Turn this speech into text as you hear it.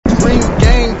ring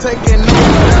game taking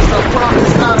over. That's a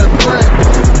promise, not a threat.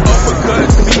 Uppercut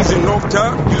season, no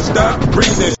time, you stop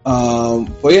breathing.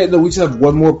 But yeah, no, we just have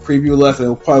one more preview left, and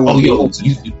it'll probably.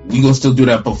 You gonna still do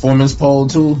that performance poll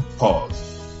too? Pause.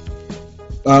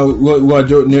 We want to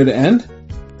do it near the end?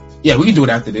 Yeah, we can do it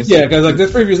after this. Yeah, because like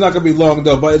this preview is not going to be long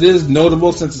though, but it is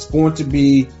notable since it's going to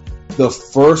be the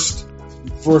first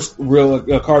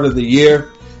real card of the year,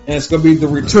 and it's going to be the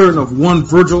return of one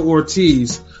Vergil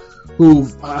Ortiz, who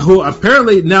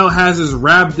apparently now has his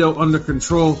rhabdo under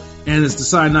control and has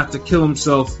decided not to kill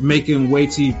himself, making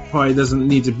weights he probably doesn't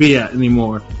need to be at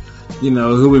anymore. You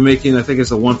know, he'll be making, I think it's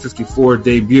a 154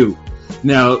 debut.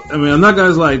 Now, I mean, I'm not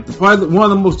gonna lie. Probably one of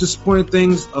the most disappointing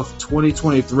things of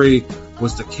 2023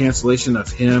 was the cancellation of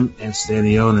him and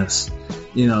Stanionis.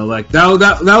 You know, like that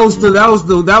was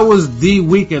the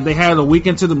weekend. They had a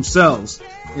weekend to themselves,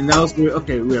 and that was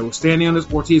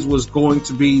Stanionis Ortiz was going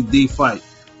to be the fight,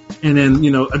 and then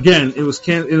again it was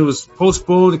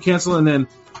postponed and canceled, and then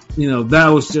that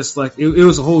was just like it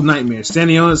was a whole nightmare.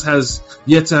 Stanionis has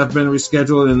yet to have been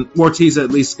rescheduled, and Ortiz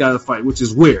at least got a fight, which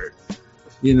is weird.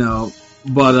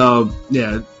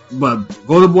 But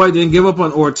Golden Boy didn't give up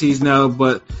on Ortiz now,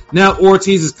 but now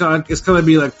Ortiz is going to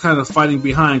be like kind of fighting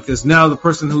behind, because now the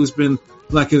person who's been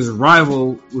like his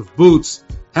rival with Boots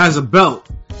has a belt,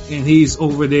 and he's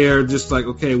over there just like,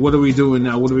 okay, what are we doing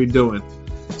now? What are we doing?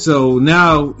 So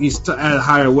now he's at a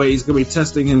higher weight. He's going to be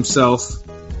testing himself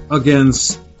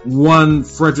against one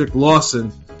Fredrick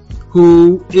Lawson,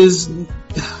 who is.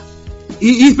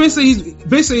 He's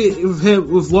basically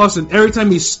with Lawson. Every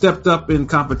time he stepped up in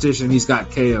competition, he's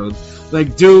got KO'd.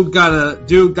 Like dude got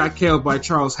KO'd by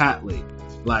Charles Hatley.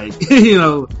 Like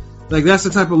like that's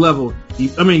the type of level.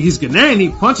 He's Ghanaian. He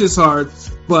punches hard,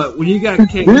 but when you got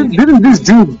KO'd, didn't this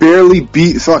dude barely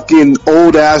beat fucking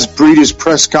old ass Breeders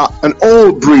Prescott? An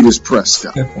old Breeders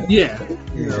Prescott. Yeah.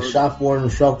 Sharpborn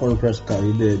Prescott,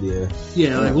 he did, yeah.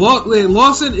 Yeah, like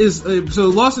Lawson is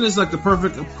like the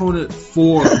perfect opponent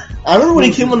for. I remember when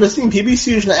he came on the scene,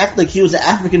 PBC was gonna act like he was an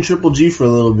African Triple G for a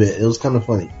little bit. It was kind of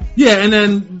funny. Yeah, and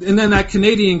then that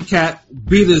Canadian cat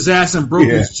beat his ass and broke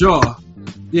his jaw.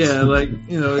 Yeah,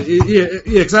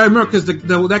 because I remember because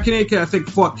that Canadian cat I think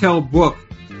fought Kell Brook.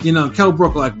 Kell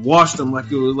Brook like washed him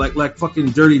like it was like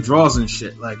fucking dirty draws and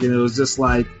shit. Like, it was just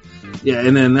like. Yeah,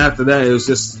 and then after that, it was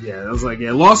just, it was like,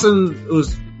 Lawson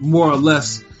was more or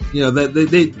less,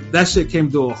 that shit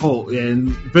came to a halt,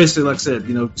 and basically, like I said,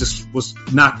 just was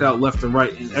knocked out left and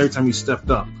right, and every time he stepped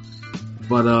up.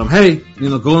 But, hey,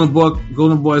 Golden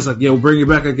Boy's like, we'll bring you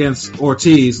back against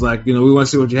Ortiz, like, we want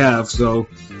to see what you have, so,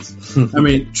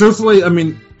 truthfully,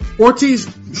 Ortiz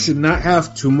should not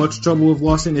have too much trouble with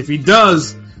Lawson. If he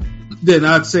does, then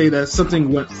I'd say that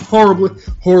something went horribly,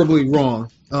 horribly wrong.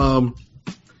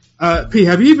 P,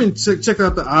 have you even checked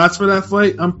out the odds for that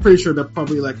fight? I'm pretty sure they're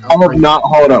probably like. Hold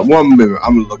up, 1 minute.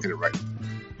 I'm looking at it right now.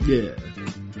 Yeah,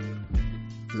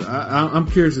 I'm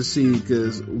curious to see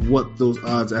what those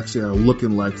odds actually are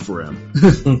looking like for him.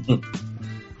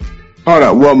 Hold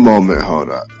up, 1 moment. Hold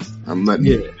up, I'm letting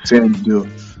FanDuel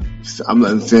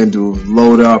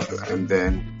load up, and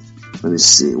then let me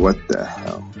see what the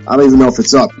hell. I don't even know if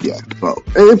it's up yet, but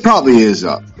it probably is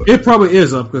up. It probably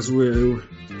is up because we're.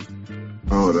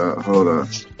 Hold up.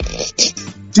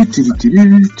 Actually,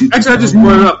 I just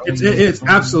brought it up. It's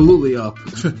absolutely up.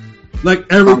 Like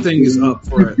everything is up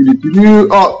for it.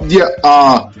 Oh yeah,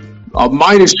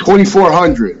 minus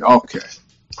 2,400. Okay.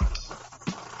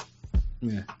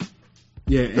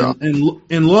 Yeah,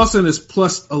 and Lawson is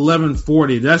plus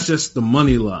 1,140. That's just the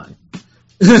money line.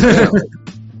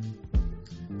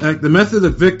 Like the method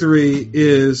of victory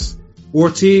is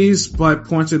Ortiz by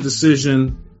points of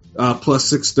decision plus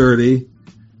 630.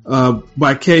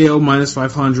 By KO minus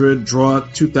 500, draw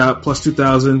 2,000 plus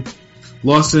 2,000,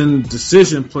 Lawson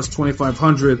decision plus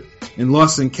 2,500, and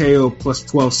Lawson KO plus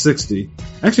 1,260.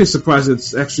 Actually surprised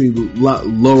it's actually a lot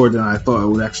lower than I thought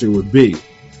it would be.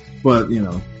 But,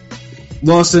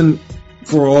 Lawson,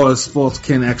 for all his faults,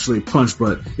 can actually punch.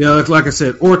 But, like I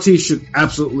said, Ortiz should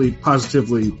absolutely,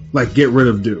 positively, get rid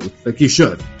of dude. Like, he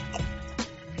should.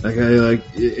 And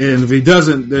if he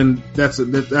doesn't, then that's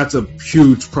a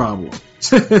huge problem.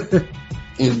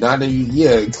 And now that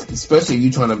especially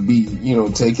you trying to be,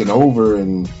 taking over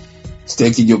and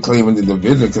staking your claim in the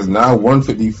division, because now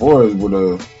 154 is with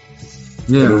a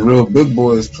real big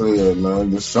boys player, man,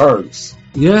 the Sharks.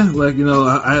 Yeah,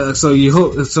 you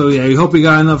hope he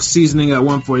got enough seasoning at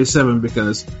 147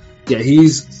 because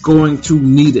he's going to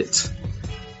need it.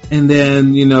 And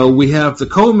then, we have the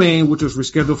co-main, which was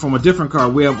rescheduled from a different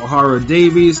card. We have O'Hara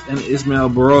Davies and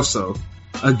Ismael Barroso.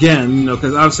 Again,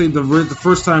 because obviously the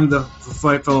first time the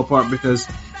fight fell apart because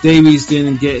Davies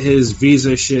didn't get his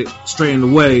visa shit straightened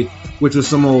away, which was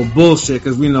some old bullshit.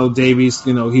 Because we know Davies,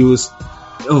 he was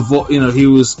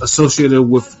associated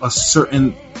with a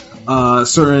certain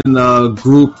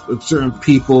group, certain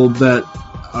people that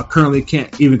currently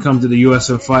can't even come to the U.S.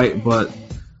 and fight, but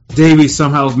Davies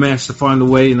somehow managed to find a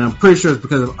way, and I'm pretty sure it's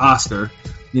because of Oscar,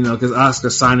 because Oscar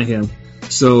signed him.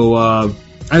 So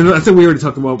I think we already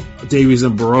talked about Davies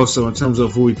and Barroso in terms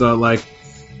of who we thought. Like,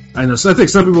 I know, so I think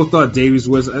some people thought Davies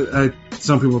was.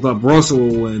 Some people thought Barroso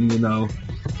will win. I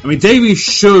mean, Davies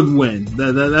should win.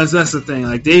 That's the thing.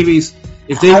 Like Davies.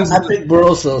 If Davies, I think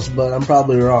Barroso, but I'm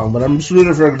probably wrong. But I'm just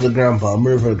rooting for the grandpa. I'm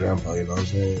rooting for the grandpa. You know what I'm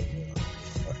saying?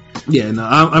 Yeah, no,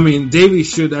 I mean, Davies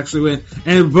should actually win.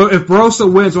 And if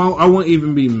Barroso wins, I won't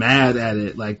even be mad at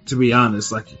it, like, to be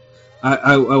honest. Like,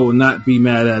 I will not be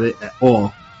mad at it at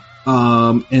all.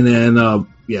 And then,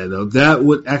 that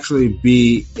would actually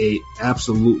be a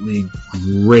absolutely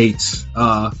great,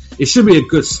 it should be a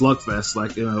good slugfest,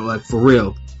 like for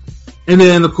real. And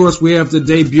then, of course, we have the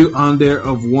debut on there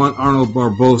of one Arnold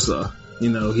Barboza.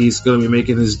 He's going to be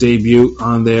making his debut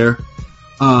on there.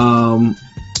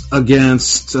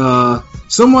 Against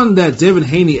someone that Devin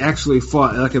Haney actually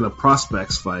fought like in a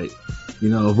prospects fight,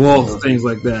 of all things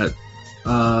like that.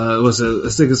 I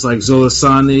think it's like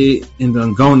Zolasani and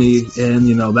Dungoni,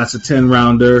 and that's a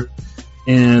 10-rounder.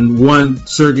 And one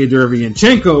Sergey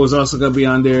Derevyanchenko is also going to be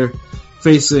on there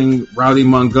facing Rowdy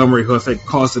Montgomery, who I think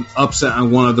caused an upset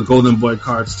on one of the Golden Boy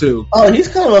cards too. Oh, he's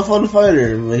kind of a fun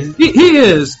fighter. He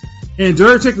is. And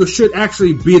Derevyanchenko should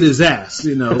actually beat his ass,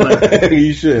 Like,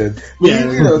 he should. Yeah.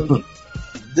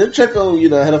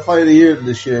 Derevyanchenko, had a fight of the year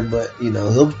this year, but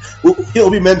he'll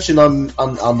be mentioned on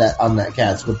that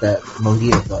cast with that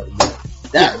Munguia fight. But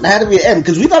that had to be the end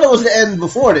because we thought it was the end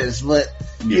before this, but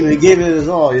he gave it his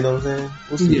all. You know what I'm saying?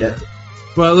 We'll see that.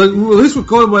 But at least with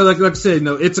Golden Boy, like I said,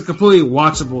 it's a completely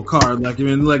watchable card. Like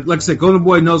I said, Golden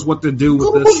Boy knows what to do with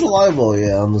Golden this. Boy's reliable,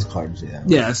 on those cards,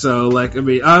 Yeah, so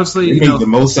honestly, they make the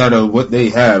most out of what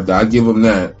they have. I give them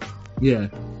that. Yeah,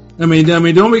 I mean,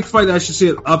 the only fight that I should see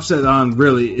an upset on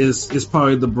really is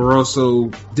probably the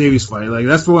Barroso Davies fight. Like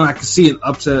that's the one I can see an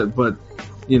upset, but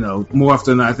more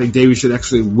often than not, I think Davies should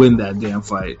actually win that damn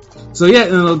fight. So yeah,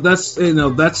 that's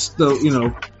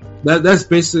the That's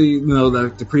basically,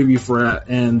 the preview for that.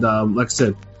 And, like I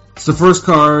said, it's the first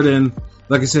card. And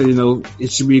like I said,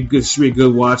 it should be a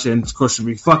good watch. And of course, it should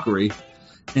be fuckery.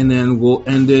 And then we'll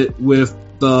end it with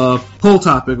the poll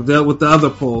topic with the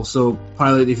other poll. So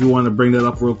Pilot, if you want to bring that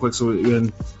up real quick so we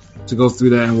can to go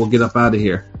through that and we'll get up out of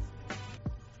here.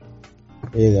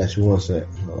 Yeah, guys, one sec.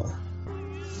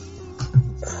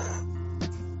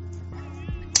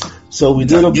 So we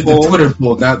did a poll. The Twitter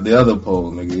poll, not the other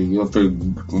poll, nigga. You're up there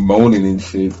moaning and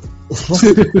shit.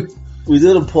 We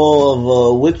did a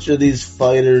poll of which of these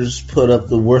fighters put up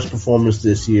the worst performance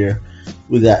this year.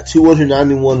 We got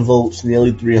 291 votes,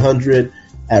 nearly 300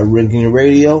 at Ringing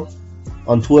Radio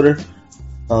on Twitter.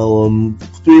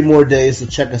 3 more days to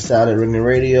check us out at Ringing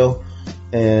Radio.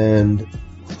 And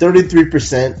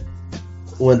 33%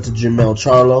 went to Jamel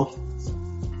Charlo.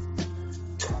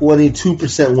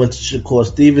 22% went to Shakur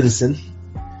Stevenson.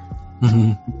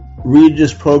 Mm-hmm.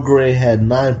 Regis Prograis had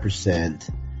 9%,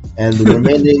 and the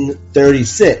remaining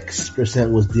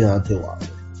 36% was Deontay Wilder.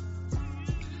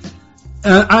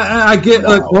 I get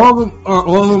all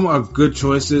of them are good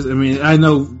choices. I mean, I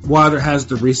know Wilder has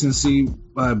the recency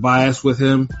bias with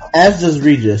him, as does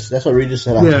Regis. That's what Regis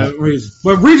said. Yeah, Regis.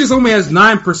 But Regis only has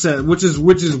 9%, which is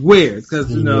weird because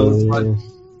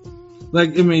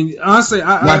Like, I mean, honestly,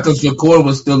 because Shakur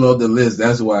was still on the list.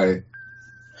 That's why.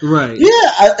 Right.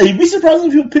 Yeah, you'd be surprised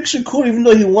if you pick Shakur even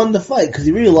though he won the fight because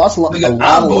he really lost a lot.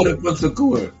 I voted for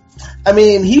Shakur. I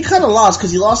mean, he kind of lost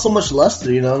because he lost so much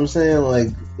luster. You know what I'm saying? Like,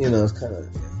 it's kind of.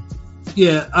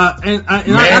 Yeah,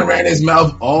 Man ran his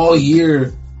mouth all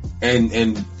year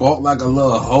and fought like a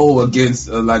little hoe against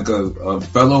like a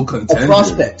fellow contender. A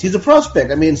prospect. He's a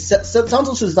prospect. I mean,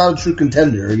 Santos is not a true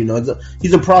contender.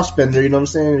 He's a prospector. You know what I'm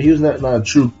saying? He was not a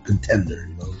true contender.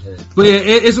 You know what I'm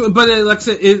saying? But yeah, like I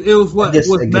said, it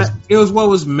was what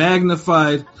was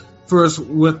magnified first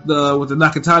with the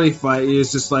Nakatani fight.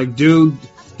 It's just like dude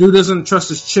doesn't trust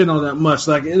his chin all that much.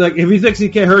 Like if he thinks he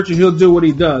can't hurt you, he'll do what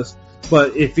he does.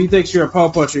 But if he thinks you're a power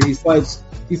puncher, he fights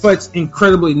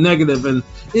incredibly negative, and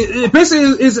it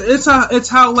basically it's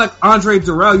how like Andre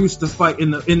Durrell used to fight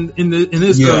in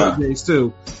his early days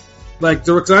too. Like,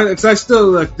 cause I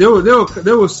still like there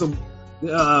was some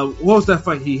what was that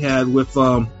fight he had with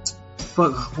what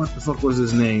the fuck was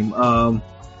his name? That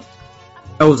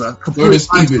was a complete Curtis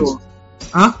Stevens.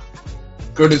 Huh?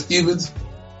 Curtis Stevens.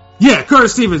 Yeah,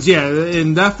 Curtis Stevens. Yeah,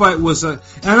 and that fight was. I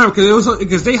remember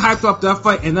because they hyped up that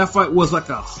fight, and that fight was like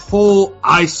a whole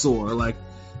eyesore. Like,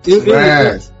 dude's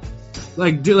career.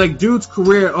 Dude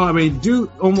career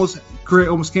almost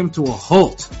came to a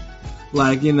halt.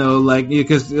 Like,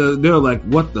 because they were like,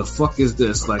 what the fuck is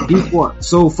this? Like, he fought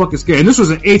so fucking scared. And this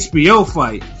was an HBO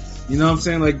fight. You know what I'm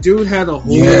saying? Like, dude had a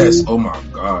whole... Yes, oh my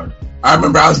God. I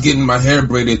remember I was getting my hair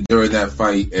braided during that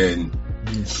fight, and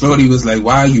Shorty was like,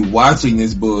 why are you watching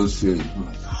this bullshit?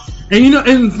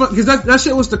 And because that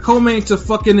shit was the co-main to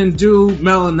fucking Ndu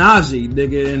Malignaggi,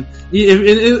 nigga. And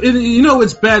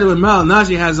it's bad when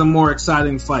Malignaggi has a more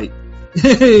exciting fight,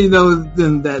 than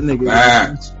that nigga.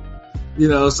 Fact.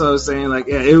 So I was saying, like,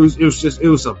 yeah, it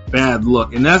was a bad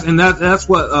look, and that's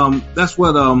what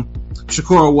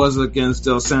Shakur was against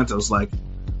Dos Santos, like,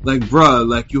 bruh,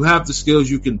 like, you have the skills,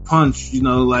 you can punch, you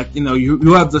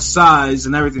have the size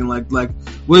and everything, like,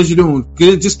 what is you doing?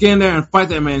 Just get in there and fight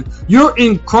that man. You're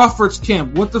in Crawford's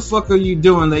camp. What the fuck are you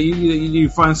doing that you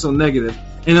find so negative?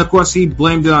 And of course, he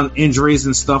blamed it on injuries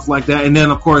and stuff like that, and then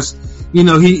of course,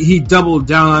 he doubled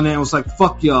down on it and was like,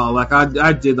 fuck y'all, like,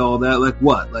 I did all that, like,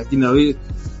 what? Like,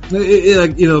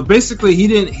 basically he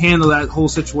didn't handle that whole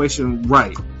situation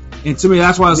right. And to me,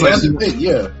 that's why I was that's the thing,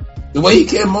 the way he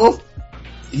came off,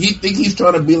 he think he's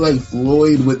trying to be like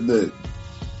Floyd with the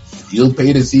you'll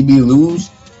pay to see me lose,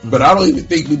 but I don't even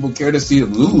think people care to see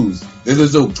him lose. They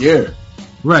just don't care.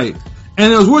 Right.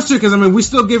 And it was worse too, because we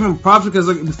still give him props because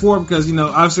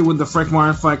obviously when the Frank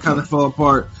Martin fight kind of fell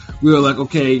apart, we were like,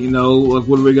 okay, like,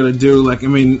 what are we gonna do? Like,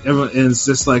 and it's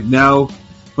just like now,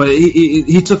 but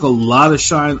he took a lot of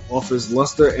shine off his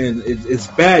luster, and it's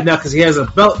bad now because he has a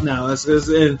belt now.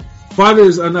 And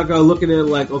fighters are not gonna look at it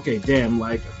like, okay, damn,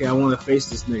 like, okay, I want to face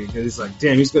this nigga, because he's like,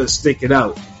 damn, he's gonna stick it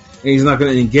out, and he's not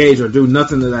gonna engage or do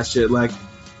nothing to that shit, and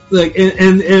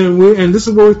this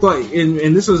is where we thought,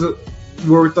 and this was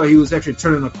where we thought he was actually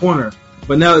turning a corner,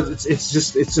 but now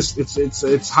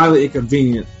it's highly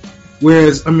inconvenient.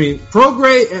 Whereas,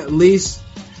 Prograis, at least,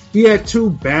 he had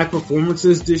 2 bad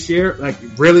performances this year, like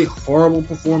really horrible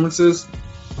performances.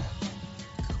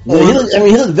 He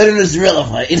looked better than Zarella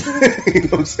fight. You know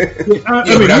what I'm saying? But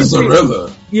that's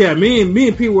Zarella. Yeah, me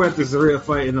and Pete were at the Zarella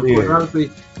fight, and of course, honestly,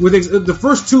 the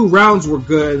first 2 rounds were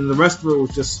good, and the rest of it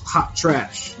was just hot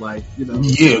trash. Like,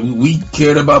 Yeah, we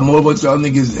cared about more what y'all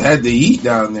niggas had to eat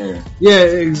down there. Yeah,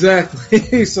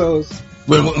 exactly. So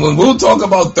when we'll talk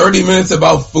about 30 minutes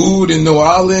about food in New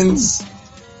Orleans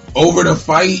over the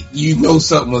fight,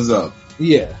 something was up.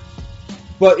 Yeah.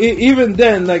 But even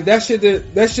then, like, that shit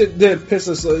didn't piss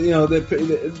us.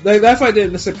 That fight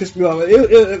didn't necessarily piss me off.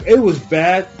 It was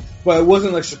bad, but it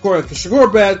wasn't like Shakur. Because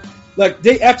Shakur bad, like,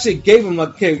 they actually gave him, like,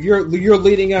 okay, you're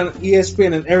leading on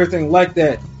ESPN and everything like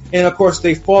that. And of course,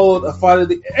 they followed a fight of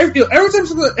the every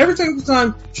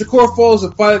time Shakur follows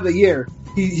a fight of the year,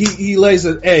 he lays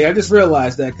an egg. I just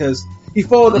realized that because he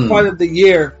followed the fight of the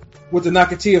year with the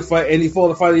Nakatia fight, and he followed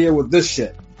the fight of the year with this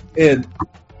shit. And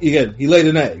again, he laid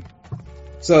an egg.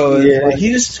 So yeah,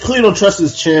 he just clearly don't trust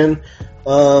his chin.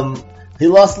 He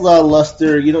lost a lot of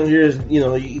luster. You don't hear his,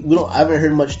 I haven't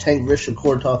heard much Tank vs.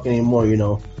 Shakur talk anymore.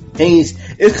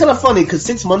 It's kind of funny because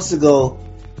 6 months ago,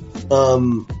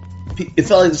 it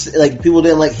felt like people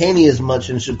didn't like Haney as much,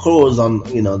 and Shakur was on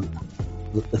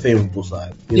the favorable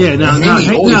side. Yeah,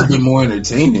 Haney's always been more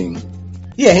entertaining.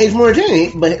 Yeah, Haney's more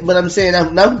entertaining, but I'm saying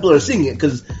now people are seeing it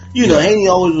because Haney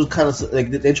always was kind of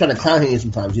like they're trying to clown Haney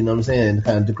sometimes. You know what I'm saying? And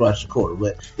kind of decrush Shakur,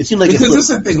 but it seemed like because this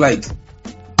is the thing. Like,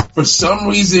 for some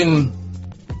reason,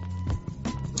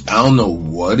 I don't know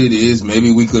what it is.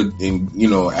 Maybe we could,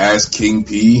 ask King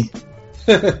P.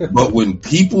 But when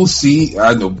people see,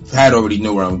 I know Pat already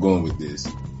know where I'm going with this.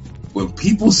 When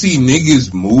people see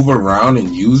niggas move around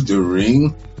and use the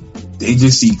ring, they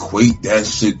just equate that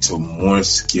shit to more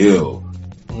skill.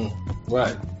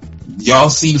 Right. Y'all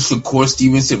see Shakur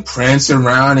Stevenson prance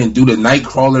around and do the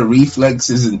Nightcrawler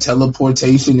reflexes and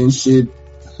teleportation and shit,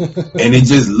 and it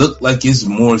just looked like it's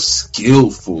more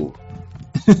skillful.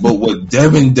 But what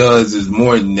Devin does is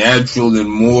more natural and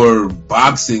more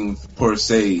boxing per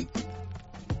se.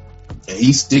 And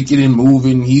he's sticking and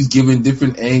moving. He's giving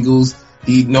different angles.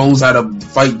 He knows how to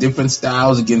fight different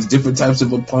styles against different types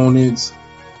of opponents.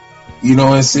 You know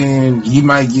what I'm saying? He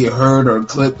might get hurt or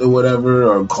clipped or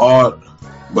whatever or caught,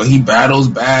 but he battles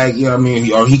back. You know what I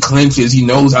mean? Or he clinches. He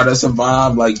knows how to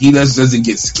survive. Like, he just doesn't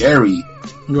get scary.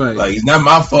 Right. Like, it's not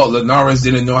my fault Linares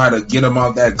didn't know how to get him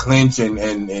out that clinch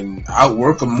and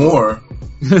outwork him more.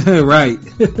 Right.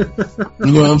 You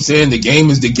know what I'm saying? The game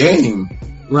is the game.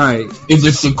 Right. It's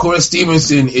just Shakur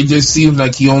Stevenson, it just seems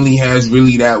like he only has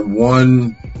really that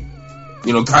one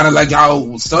You know, kind of like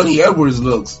how Sonny Edwards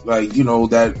looks, like, you know,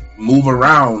 that move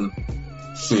around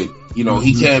shit. You know,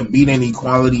 he can't beat any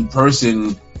quality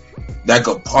person that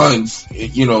could punch.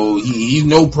 You know, he's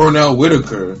no Pernell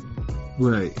Whitaker.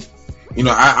 Right. You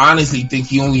know, I honestly think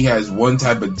he only has one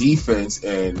type of defense,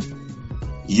 and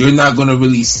you're not going to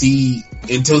really see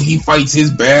until he fights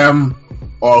his Bam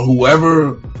or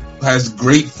whoever has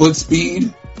great foot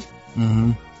speed.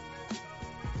 Mm-hmm.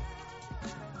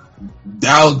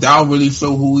 That'll really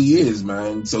show who he is,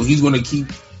 man. So he's going to keep,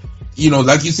 you know,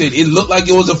 like you said, it looked like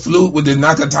it was a fluke with the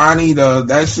Nakatani,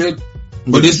 that shit,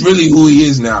 but it's really who he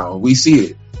is now. We see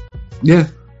it. Yeah.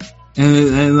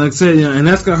 And like I said, you know, and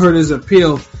that's gonna hurt his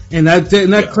appeal, and that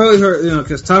clearly hurt, you know,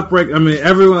 because Top Rank. I mean,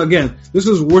 everyone again. This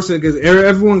was worse because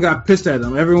everyone got pissed at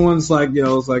him. Everyone's like, you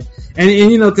know, it's like, and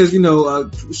you know, because you know,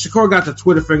 Shakur got the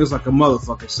Twitter fingers like a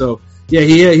motherfucker. So yeah,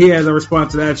 he had to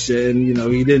respond to that shit, and you know,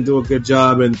 he didn't do a good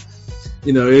job, and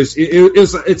you know,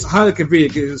 it's highly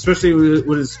convenient, especially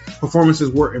when his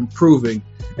performances were improving.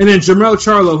 And then Jermell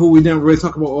Charlo, who we didn't really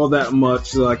talk about all that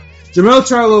much, like Jermell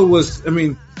Charlo was, I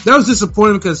mean. That was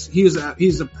disappointing because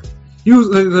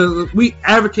we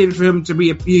advocated for him to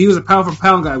be he was a pound for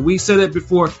pound guy. We said it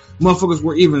before motherfuckers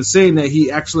were even saying that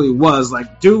he actually was.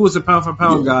 Like, dude was a pound for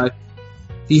pound guy.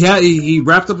 He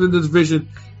wrapped up in the division.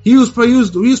 He was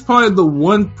probably the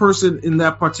one person in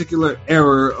that particular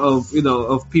era of, you know,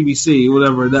 of PBC,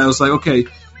 whatever, that was like, okay,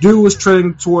 dude was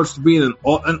trending towards being an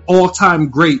all time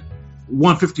great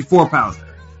 154 pounder.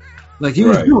 Like, he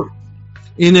was doing.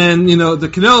 And then, you know, the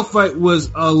Canelo fight was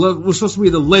supposed to be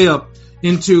the layup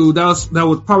into that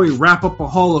would probably wrap up a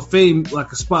Hall of Fame,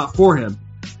 like a spot for him.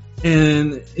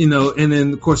 And, you know, and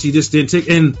then of course he just didn't take.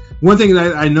 And one thing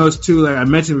that I noticed too, like I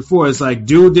mentioned before, is like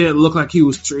dude didn't look like he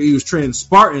was training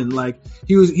Spartan. Like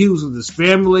he was with his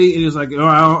family, and he was like, oh,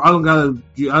 I don't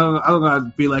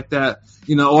gotta be like that.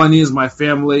 You know, all I need is my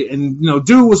family. And you know,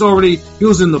 dude was he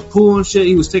was in the pool and shit.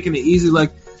 He was taking it easy,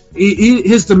 like.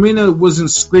 His demeanor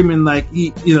wasn't screaming like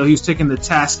he was taking the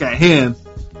task at hand.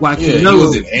 Like, he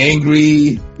wasn't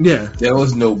angry. Yeah, there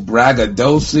was no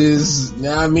braggadocious. You know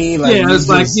what I mean? Like, yeah, it's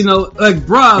like, you know, like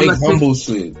bro, like humble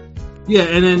shit. Yeah,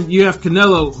 and then you have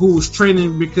Canelo, who was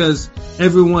training because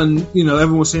everyone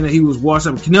was saying that he was washed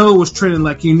up. Canelo was training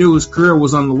like he knew his career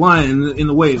was on the line in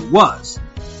the way it was.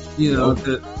 You know,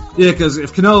 because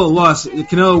if Canelo lost,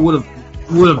 Canelo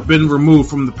would have been removed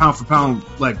from the pound for pound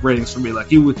like ratings for me. Like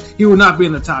he would not be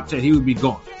in the top 10. He would be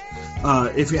gone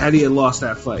if he had lost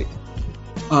that fight.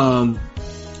 And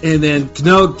then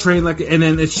Canelo trained and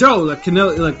then it showed like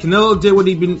Canelo did what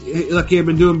he had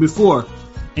been doing before.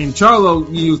 And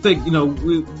Charlo, you think, you know,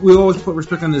 we always put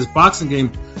respect on his boxing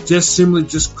game,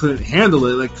 just couldn't handle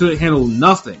it. Like couldn't handle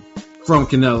nothing from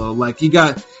Canelo. Like he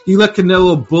let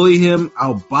Canelo bully him,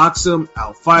 outbox him,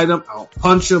 outfight him,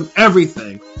 outpunch him,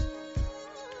 everything.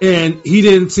 And he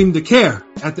didn't seem to care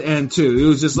at the end too. It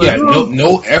was just like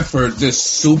no effort, just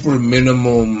super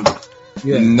minimum.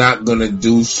 Not gonna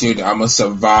do shit. I'm gonna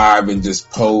survive and just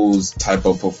pose type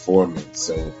of performance.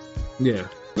 So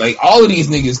like all of these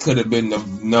niggas could have been the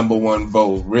number one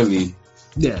vote, really.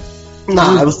 Yeah.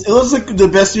 Nah, it was like the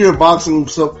best year of boxing.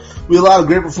 So we had a lot of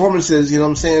great performances. You know what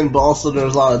I'm saying? But also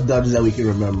there's a lot of duds that we can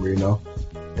remember. You know.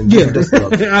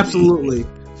 Absolutely.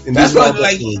 And that's why,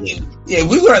 like,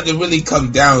 we're gonna have to really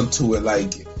come down to it.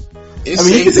 Like, you can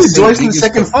say Joyce in the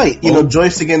second fight. You know,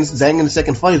 Joyce against Zhang in the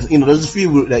second fight. You know, there's a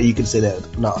few that you can say that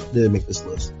didn't make this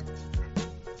list.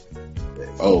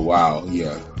 Oh wow,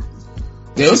 yeah.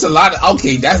 There was a lot of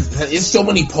it's so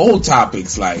many poll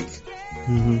topics. Like,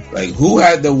 like who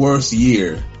had the worst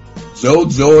year? Joe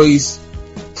Joyce,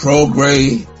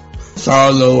 Prograis,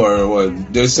 Charlo, or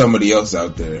what? There's somebody else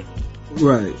out there,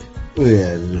 right?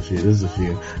 Yeah, there's a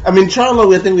few. I mean,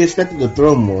 Charlo, I think we expected to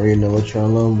throw more, you know, with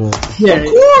Charlo, but of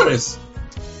course,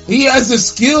 he has the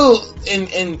skill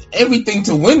and everything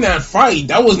to win that fight.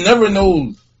 That was never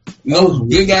no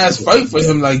big ass fight for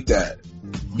him like that.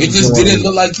 It just didn't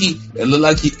look like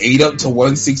he ate up to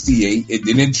 168. It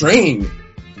didn't train,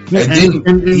 and he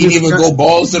didn't even go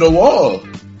balls to the wall.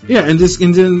 Yeah, and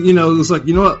then you know, it was like,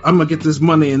 you know what, I'm gonna get this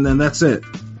money, and then that's it.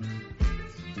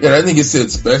 Yeah, I think it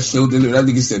said special delivery. I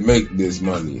think it said make this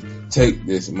money, take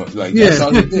this money. Like that's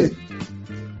all it did.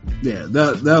 Yeah,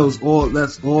 that was all.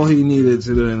 That's all he needed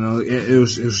to do. You know, it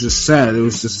was just sad. It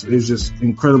was just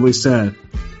incredibly sad.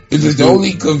 It's just the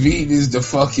only convenience is the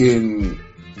fucking,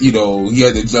 you know, he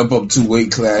had to jump up 2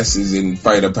 weight classes and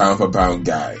fight a pound for pound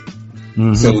guy.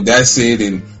 Mm-hmm. So that's it.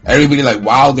 And everybody like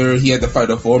Wilder, he had to fight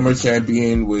a former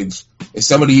champion, which is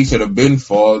somebody he should have been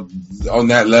fought on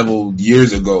that level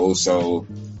years ago. So,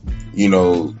 you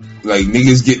know, like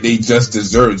niggas get they just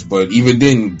desserts, but even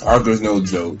then, Parker's no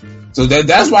joke. So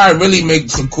that's why I really make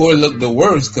Shakur look the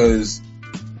worst, because,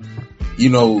 you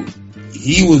know,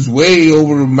 he was way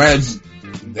overmatched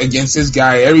against this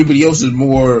guy. Everybody else is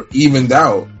more evened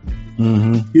out.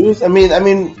 He was. I mean,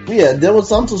 yeah. Devon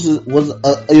Santos was,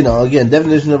 you know, again,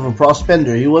 definition of a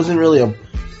prospender. He wasn't really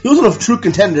he wasn't a true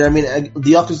contender. I mean, do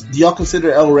y'all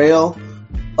consider El Rayo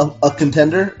a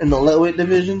contender in the lightweight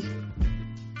division?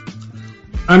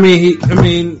 I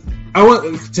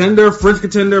want contender, fringe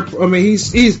contender. I mean,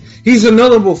 he's a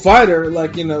notable fighter.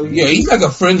 Like, you know, yeah, he's like a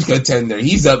fringe contender.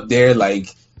 He's up there, like,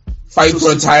 fight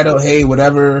for a title, hey,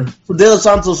 whatever. For De Los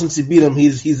Santos, since he beat him,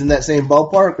 he's in that same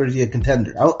ballpark, or is he a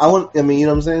contender? I mean, you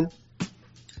know what I'm saying?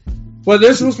 Well,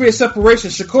 there's supposed to be a separation.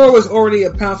 Shakur was already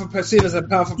a pound for pound, seen as a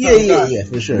pound for pound guy. Yeah,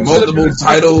 for sure.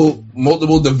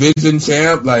 Multiple division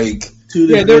champ, like.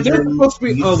 There's supposed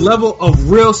to be a level of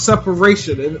real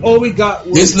separation, and all we got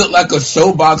was... This looked like a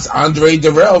Showbox Andre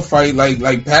Darrell fight,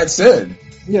 like Pat said.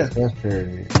 Yeah. That's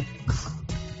crazy.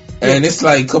 And it's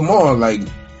like, come on, like,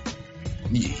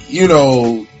 you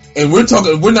know, and we're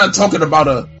not talking about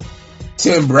a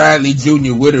Tim Bradley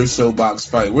Jr. Witter Showbox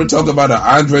fight. We're talking about an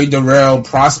Andre Darrell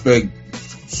prospect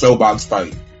Showbox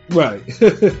fight. Right.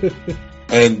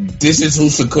 And this is who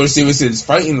Shakur Stevenson is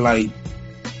fighting, like,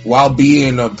 while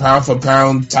being a pound for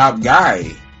pound top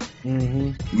guy.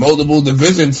 Multiple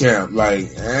division champ. Like,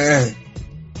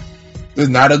 it's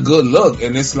not a good look.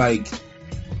 And it's like,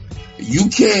 you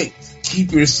can't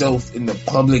keep yourself in the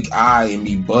public eye and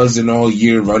be buzzing all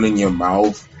year, running your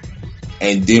mouth,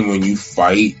 and then when you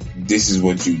fight, this is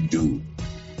what you do.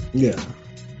 Yeah.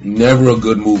 Never a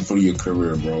good move for your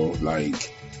career, bro.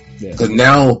 Like, because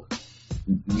now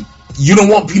you don't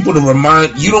want people to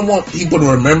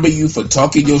remember you for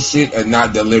talking your shit and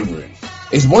not delivering.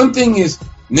 It's one thing is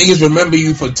niggas remember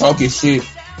you for talking shit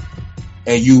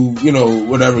and you know,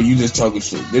 whatever, you just talking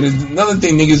shit. There is another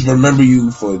thing, niggas remember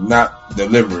you for not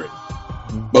delivering.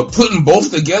 But putting both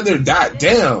together,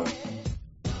 damn.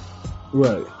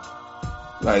 Right.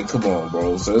 Like, come on,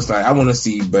 bro. So it's like, I want to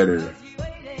see better.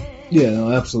 Yeah,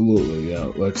 no, absolutely.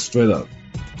 Yeah, like, straight up.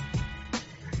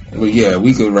 But yeah,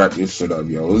 we could wrap this shit up,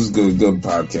 yo. This is a good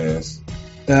podcast.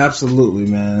 Absolutely,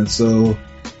 man. So,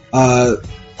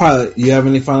 Pilot, you have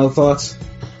any final thoughts?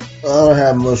 I don't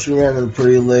have much. We ran in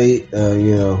pretty late.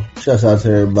 You know, shouts out to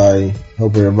everybody.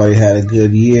 Hope everybody had a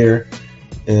good year.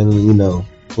 And, you know,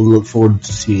 we'll look forward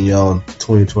to seeing y'all in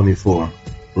 2024.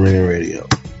 Ringer Radio.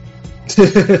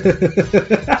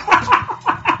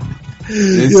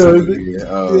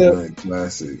 Man,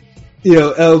 classic.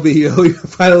 Yo, LB, your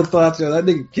final thoughts, yo. That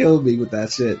nigga killed me with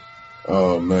that shit.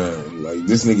 Oh, man. Like,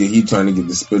 this nigga, he trying to get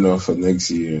the spinoff for next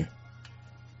year.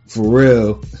 For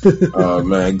real.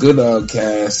 Man, good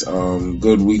cast.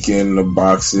 Good weekend of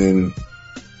boxing. A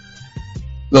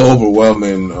little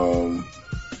overwhelming.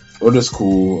 But it's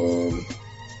cool.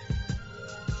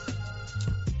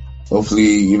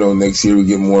 Hopefully, you know, next year we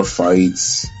get more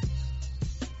fights.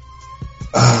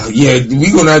 Yeah,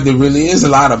 we gonna have to really. There's a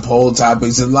lot of poll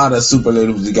topics, a lot of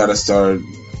superlatives we gotta start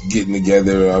getting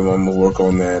together. I'm gonna work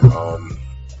on that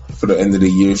for the end of the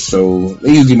year show.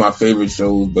 They're usually my favorite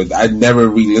shows, but I never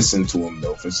re-listen to them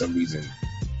though for some reason.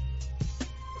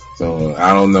 So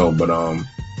I don't know, but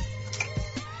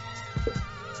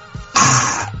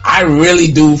I really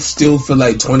do still feel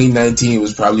like 2019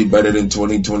 was probably better than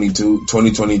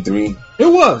 2023. It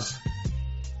was.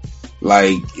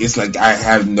 Like, it's like I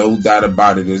have no doubt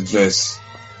about it. It's just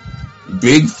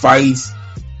big fights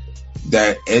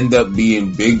that end up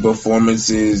being big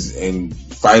performances, and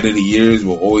fight of the years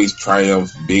will always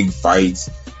triumph big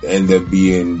fights that end up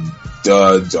being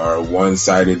duds or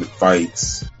one-sided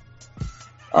fights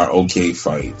are okay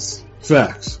fights.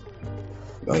 Facts.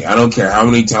 Like, I don't care how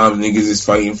many times niggas is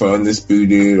fighting for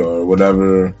Undisputed or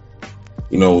whatever,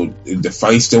 you know, if the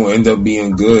fights don't end up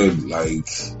being good, like,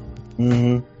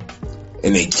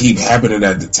 and they keep happening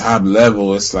at the top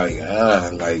level, it's like,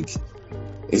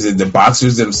 is it the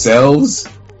boxers themselves?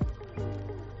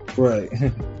 Right.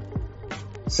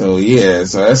 So yeah,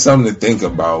 so that's something to think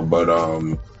about. But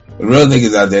the real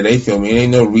niggas out there, they feel me. It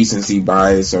ain't no recency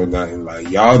bias or nothing. Like,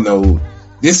 y'all know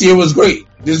this year was great.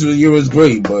 This year was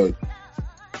great, but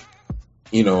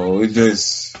you know, it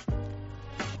just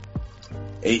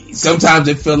sometimes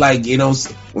it feel like, you know,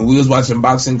 when we was watching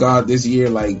Boxing God this year,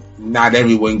 like, not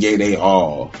everyone gave they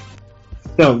all.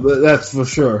 No, that's for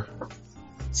sure.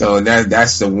 So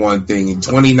that's the one thing. In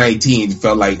 2019, it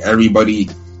felt like everybody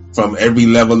from every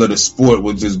level of the sport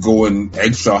was just going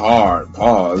extra hard.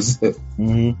 Pause. But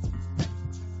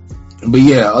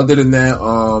yeah, other than that,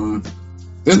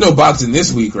 there's no boxing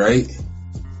this week, right?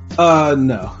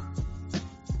 No.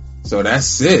 So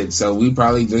that's it. So we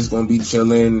probably just gonna be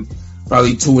chilling.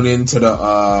 Probably tune into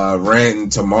the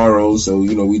rant tomorrow, so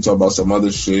we talk about some other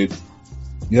shit.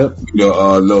 Yep.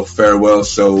 Little farewell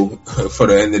show for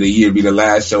the end of the year, be the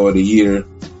last show of the year.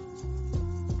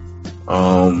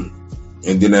 And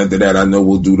then after that, I know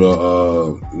we'll do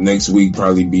the next week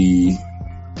probably be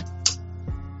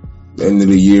the end of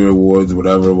the year awards,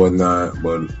 whatever, whatnot.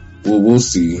 But we'll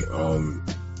see.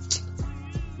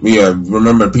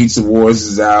 Remember, Pizza Wars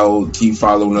is out. Keep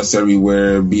following us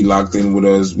everywhere. Be locked in with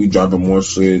us. We dropping more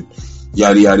shit.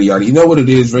 Yada, yada, yada. You know what it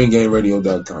is,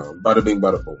 ringgameradio.com. Bada bing,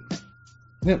 bada boom.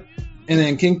 Yep. And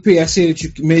then King P, I see that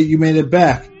you made it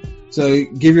back. So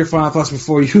give your final thoughts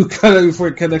before your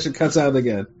connection cuts out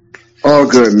again. Oh,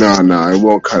 good. No, it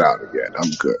won't cut out again.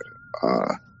 I'm good.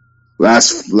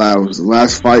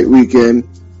 Last fight weekend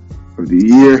of the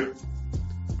year.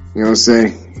 You know what I'm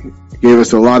saying? Gave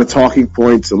us a lot of talking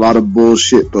points, a lot of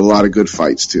bullshit, but a lot of good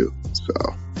fights too. So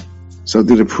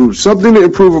something to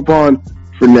improve upon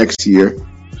for next year.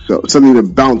 So something to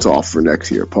bounce off for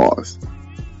next year. Pause.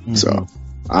 Mm-hmm. So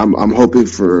I'm hoping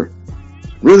for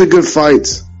really good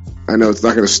fights. I know it's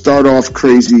not going to start off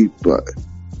crazy, but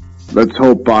let's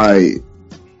hope by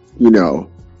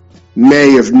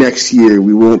May of next year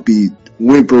we won't be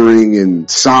whimpering and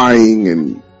sighing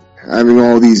and having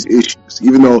all these issues.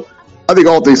 Even though I think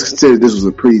all things considered, this was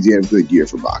a pretty damn good year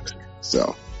for boxing.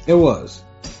 So it was.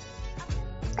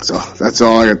 So that's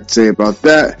all I got to say about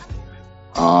that.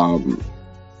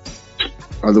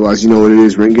 Otherwise, you know what it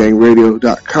is,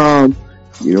 ringgangradio.com.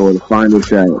 You know where to find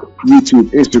us at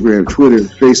YouTube, Instagram, Twitter,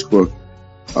 Facebook.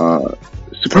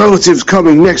 Superlatives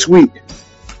coming next week.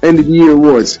 End of the year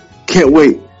awards. Can't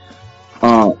wait.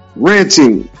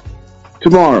 Ranting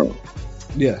tomorrow.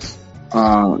 Yes.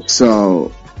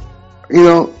 So,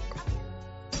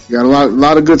 got a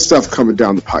lot of good stuff coming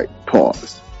down the pipe.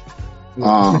 Pause.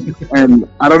 And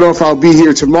I don't know if I'll be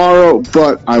here tomorrow,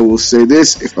 but I will say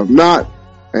this: if I'm not,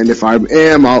 and if I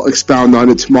am, I'll expound on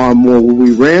it tomorrow more when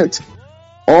we rant.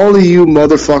 All of you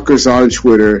motherfuckers on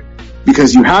Twitter,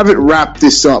 because you haven't wrapped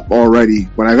this up already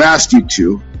when I've asked you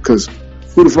to, because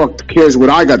who the fuck cares what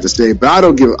I got to say? But I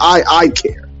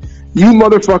care. You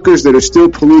motherfuckers that are still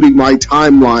polluting my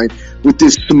timeline with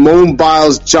this Simone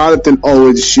Biles, Jonathan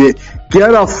Owens shit,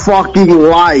 get a fucking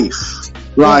life.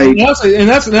 Like, and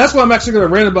that's what I'm actually going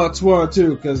to rant about tomorrow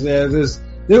too, because that's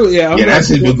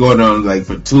been going on like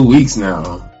for 2 weeks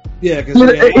now. Yeah,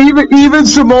 even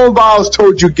Simone Biles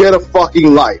told you get a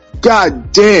fucking life.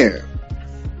 God damn.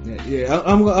 Yeah,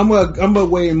 I'm gonna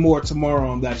weigh more tomorrow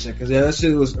on that shit, because that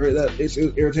shit was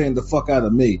irritating the fuck out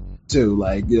of me too.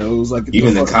 Like, it was like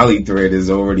even the Kali thread is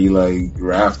already like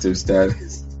rafter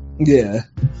status. Yeah.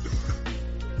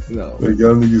 Like,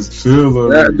 y'all niggas chill.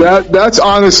 That's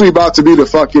honestly about to be the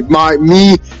fucking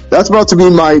that's about to be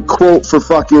my quote for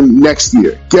fucking next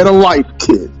year. Get a life,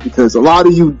 kid, because a lot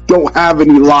of you don't have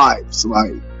any lives,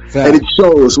 like, and it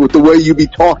shows with the way you be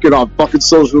talking on fucking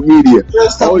social media.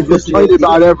 Always excited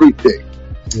about everything.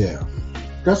 Yeah.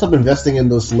 Gotta stop investing in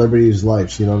those celebrities'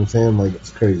 lives, you know what I'm saying? Like, it's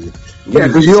crazy. Yeah,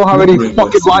 because you don't have any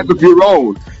fucking life of your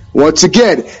own. Once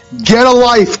again, get a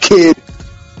life, kid.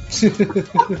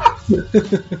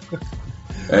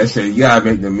 That shit, you gotta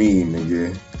make the meme,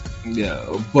 nigga. Yeah,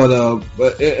 but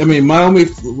I mean, my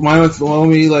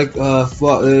only like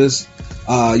thought is,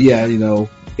 I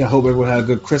hope everyone had a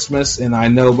good Christmas, and I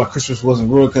know my Christmas wasn't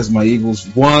ruined because my Eagles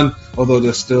won, although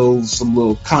there's still some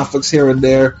little conflicts here and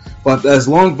there. But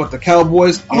the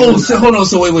Cowboys. Hold on.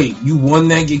 So wait, you won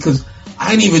that game? Because I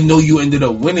didn't even know you ended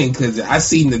up winning, because I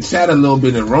seen the chat a little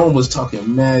bit and Rome was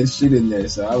talking mad shit in there.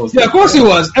 So I was of course he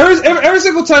was. Every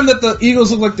single time that the Eagles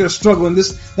look like they're struggling,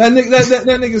 that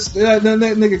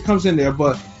nigga comes in there,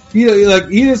 but he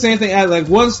didn't say anything. Like,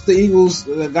 once the Eagles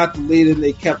got the lead and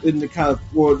they kept in the kind of,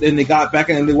 or then they got back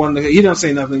and they won. He didn't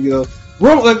say nothing.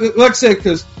 Rome, like I said,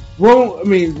 because Rome. I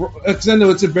mean, because I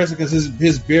know it's embarrassing because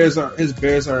his Bears are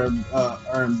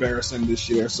embarrassing this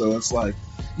year. So it's like.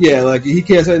 Yeah, like, he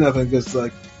can't say nothing because,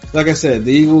 like I said,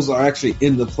 the Eagles are actually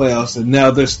in the playoffs, and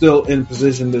now they're still in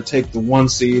position to take the 1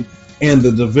 seed and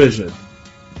the division.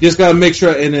 Just gotta make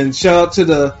sure. And then shout out to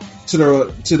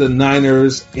the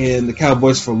Niners and the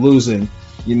Cowboys for losing,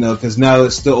 because now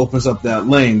it still opens up that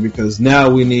lane, because now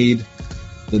we need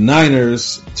the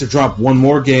Niners to drop one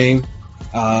more game.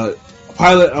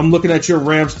 Pilot, I'm looking at your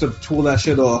Rams to pull that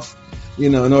shit off.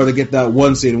 In order to get that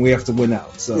 1 seed, and we have to win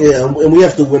out. So yeah, and we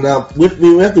have to win out. We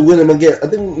have to win them and get. I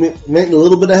think we make a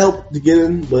little bit of help to get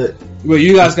in, but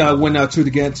you guys got to win out too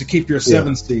to keep your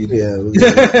 7 seed. Yeah.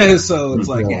 So it's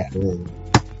like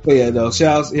But yeah, no.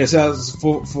 Shout outs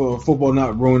for football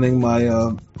not ruining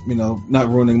my not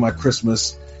ruining my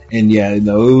Christmas. And yeah, it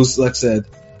was, like I said,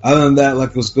 other than that, like,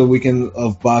 it was a good weekend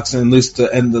of boxing, at least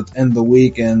to end the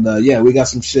week. And we got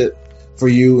some shit for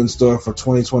you in store for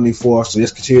 2024. So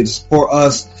just continue to support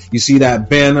us. You see that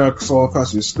banner all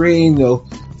across your screen.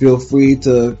 Feel free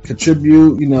to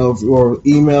contribute, or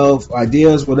email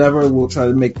ideas, whatever. We'll try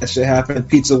to make that shit happen.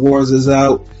 Pizza Wars is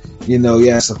out.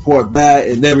 Support that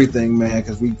and everything, man,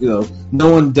 because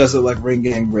no one does it like Ring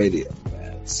Gang Radio,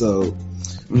 man. So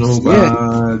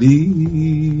nobody.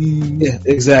 Yeah,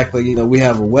 exactly. We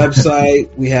have a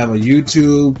website, we have a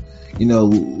YouTube.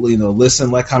 Listen,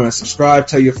 like, comment, subscribe,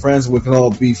 tell your friends, we can all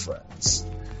be friends.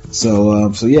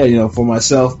 So for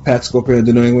myself, Pat Scorpion,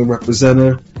 the New England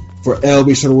representative. For L,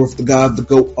 be sure to work for the God, the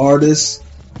GOAT artist.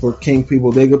 For King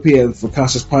People Digger P, and for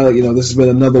Cautious Pilot, this has been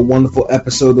another wonderful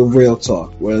episode of Real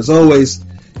Talk. Where, as always,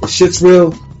 if shit's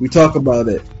real, we talk about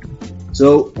it.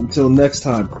 So, until next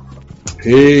time,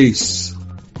 peace.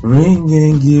 Ring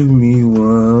and give me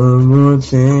one more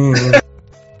chance.